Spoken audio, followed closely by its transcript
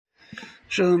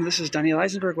Shalom, this is Daniel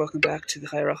Eisenberg. Welcome back to the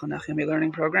Chaya Nach Yomi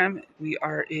learning program. We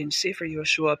are in Sefer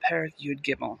Yehoshua, Perek Yud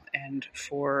Gimel, and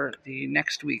for the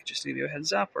next week, just to give you a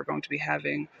heads up, we're going to be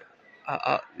having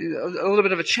a little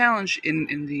bit of a challenge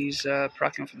in these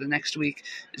parakim for the next week.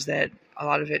 Is that a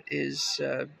lot of it is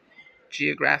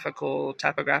geographical,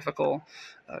 topographical,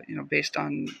 based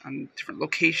on different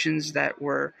locations that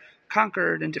were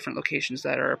conquered and different locations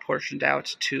that are apportioned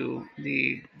out to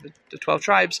the 12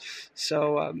 tribes.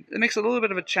 So it makes it a little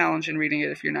bit of a challenge in reading it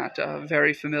if you're not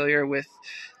very familiar with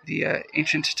the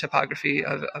ancient topography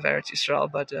of Eretz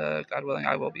Yisrael. But God willing,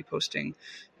 I will be posting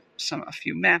a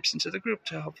few maps into the group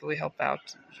to hopefully help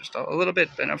out just a little bit.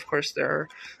 And of course, there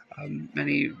are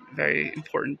many very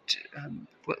important,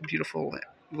 beautiful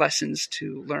lessons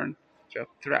to learn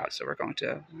throughout. So we're going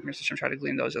to try to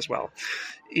glean those as well.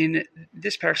 In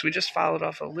this parak, so we just followed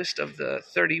off a list of the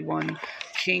 31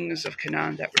 kings of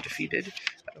Canaan that were defeated,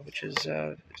 which is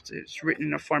it's written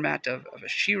in a format of a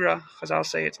shira. Chazal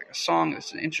say it's like a song.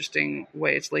 It's an interesting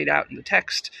way it's laid out in the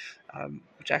text,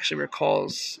 which actually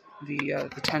recalls the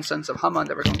 10 sons of Haman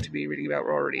that we're going to be reading about.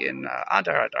 We're already in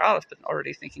Adar Aleph, but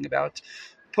already thinking about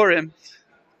Purim.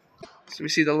 So we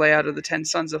see the layout of the 10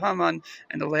 sons of Haman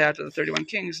and the layout of the 31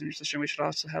 kings, and we should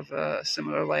also have a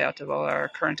similar layout of all our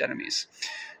current enemies.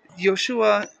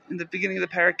 Yehoshua, in the beginning of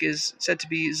the parak, is said to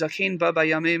be Zakein Ba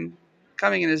Bayamim,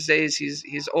 coming in his days.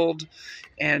 He's old,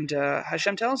 and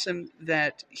Hashem tells him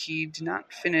that he did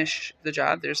not finish the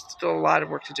job. There's still a lot of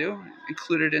work to do.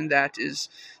 Included in that is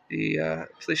the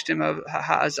Plishtim of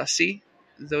Ha'azasi,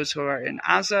 those who are in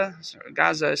Gaza. So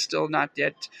Gaza is still not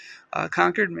yet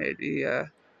conquered, maybe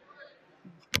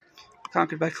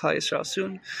conquered by Klal Yisrael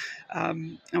soon.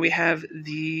 And we have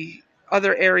the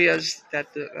other areas that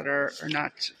are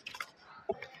not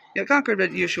conquered,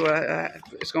 but Yehoshua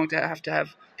is going to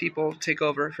have people take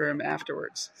over for him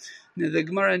afterwards. Now, the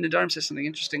Gemara in Nedarim says something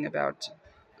interesting about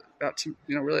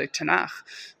really Tanakh,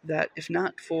 that if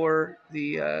not for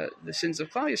the sins of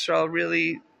Klal Yisrael,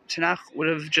 really Tanakh would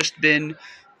have just been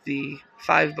the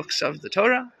 5 books of the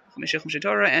Torah,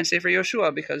 Torah, and Sefer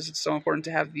Yehoshua, because it's so important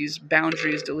to have these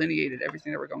boundaries delineated,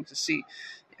 everything that we're going to see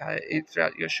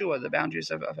throughout Yehoshua, the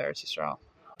boundaries of Eretz Yisrael.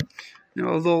 Now,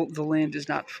 although the land is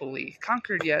not fully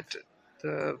conquered yet,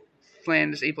 the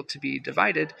land is able to be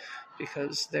divided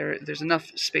because there's enough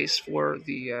space for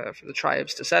the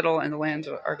tribes to settle, and the lands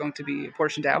are going to be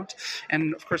apportioned out.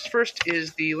 And of course, first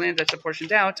is the land that's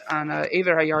apportioned out on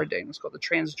Aver HaYarden. It's called the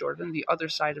Transjordan, the other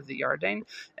side of the Yarden,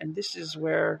 and this is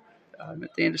where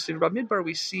at the end of Sefer Midbar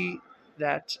we see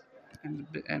that, we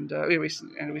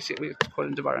quote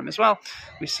in Devarim as well.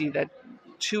 We see that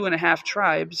 2.5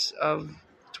 tribes of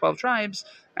 12 tribes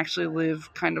actually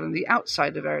live kind of on the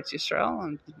outside of Eretz Yisrael,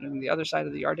 and on the other side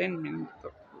of the Yarden. I mean,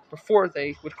 before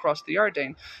they would cross the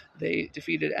Yarden, they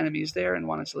defeated enemies there and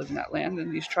wanted to live in that land.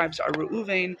 And these tribes are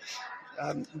Reuven,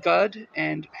 Gad,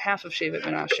 and half of Shevet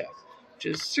Menashe, which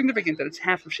is significant that it's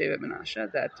half of Shevet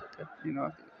Menashe. That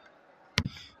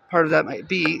part of that might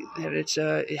be that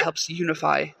it helps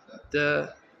unify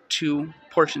the 2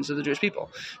 portions of the Jewish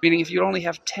people. Meaning, if you only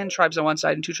have 10 tribes on one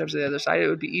side and 2 tribes on the other side, it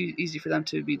would be easy for them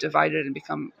to be divided and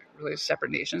become really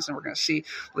separate nations. And we're going to see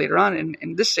later on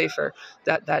in this Sefer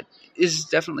that is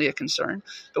definitely a concern.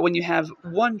 But when you have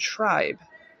one tribe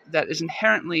that is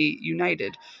inherently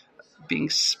united being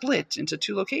split into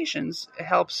 2 locations, it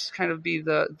helps kind of be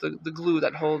the glue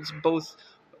that holds both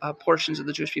portions of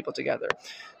the Jewish people together.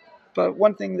 But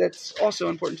one thing that's also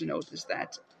important to note is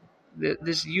that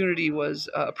this unity was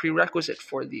a prerequisite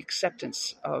for the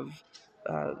acceptance of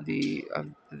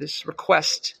this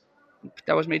request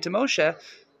that was made to Moshe,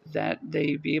 that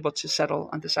they be able to settle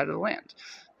on this side of the land.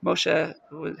 Moshe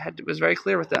was very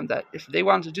clear with them that if they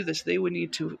wanted to do this, they would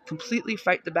need to completely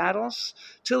fight the battles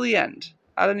till the end,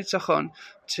 Ad Nitzachon,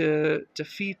 to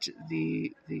defeat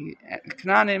the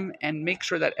Canaanim and make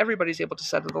sure that everybody's able to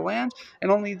settle the land,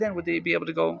 and only then would they be able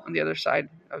to go on the other side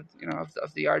of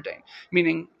the Yarden.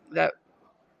 Meaning that,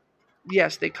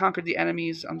 yes, they conquered the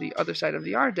enemies on the other side of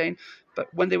the Yarden, but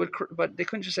they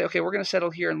couldn't just say, okay, we're going to settle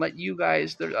here and let you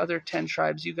guys, the other 10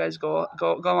 tribes, you guys go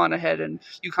on ahead and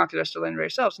you conquer the rest of the land by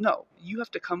yourselves. No, you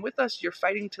have to come with us. You're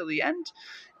fighting till the end,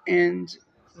 and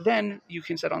then you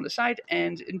can set on the side.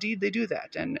 And indeed they do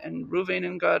that, and Reuven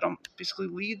and Gad basically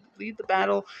lead the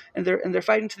battle, and they're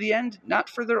fighting to the end, not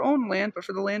for their own land but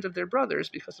for the land of their brothers,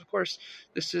 because of course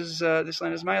this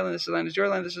land is my land, this land is your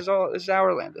land, this is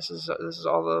our land, this is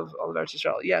all of Eretz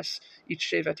Yisrael. Yes,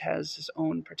 each shevet has his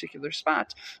own particular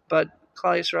spot, but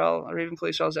Klal Yisrael, or even Klal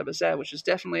Yisrael Zebazeh, which is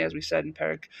definitely, as we said in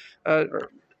Perek or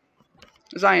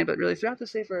Zion, but really throughout the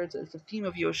Sefer, it's a theme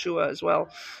of Yehoshua as well,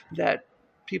 that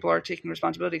people are taking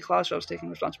responsibility. Klal Yisrael is taking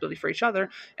responsibility for each other,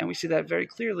 and we see that very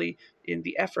clearly in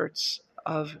the efforts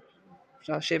of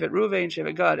Shevet Ruvain,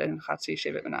 Shevet Gad, and Chatzi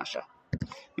Shevet Menashe.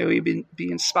 May we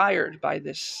be inspired by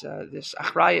this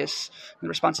achrayus, the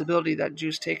responsibility that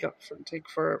Jews take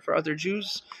for other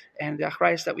Jews, and the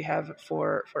achrayus that we have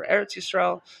for Eretz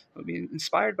Yisrael. We'll be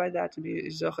inspired by that and be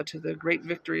zocha to the great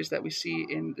victories that we see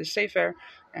in the Sefer,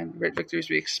 and great victories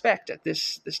we expect at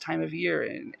this time of year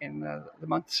in the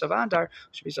months of Adar.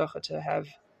 Should be zocha to have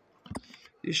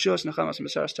Yeshua's nechamas and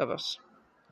Mesaras Tavos.